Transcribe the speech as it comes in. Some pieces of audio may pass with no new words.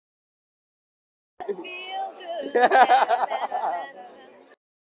feel good.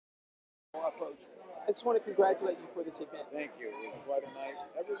 Approach. I just want to congratulate you for this event. Thank you. It was quite a night.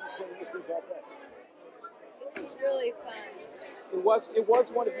 Everyone said this was our best. This was really fun. It was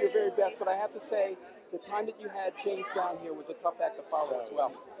one of your very best, but I have to say, the time that you had James Brown here was a tough act to follow as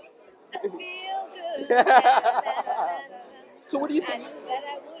well. I feel good. So what do you I think? knew that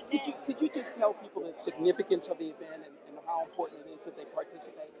I would. Could you just tell people the significance of the event and how important it is that they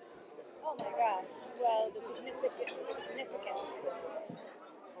participate? Oh my gosh. Well, the significance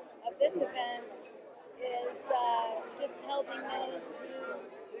of this event is just helping those who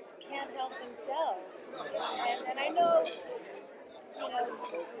can't help themselves. And I know,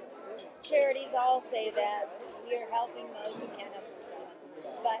 charities all say that we're helping those who can't help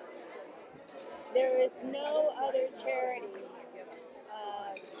themselves. But there is no other charity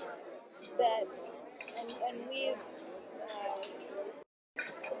that, and we've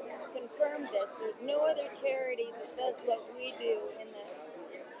confirmed this, there's no other charity that does what we do in that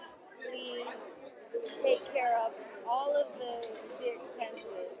we take care of all of the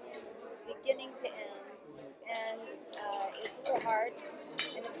expenses, beginning to end, and it's for hearts,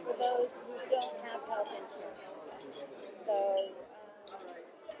 and it's for those who don't have health insurance. So,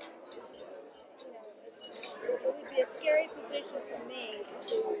 it would be a scary position for me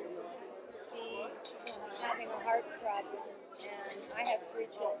to be having a heart problem, and I have 3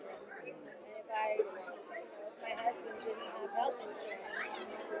 children, and if my husband didn't have health insurance,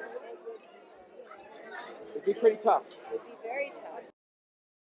 It'd be pretty tough. it would be very tough.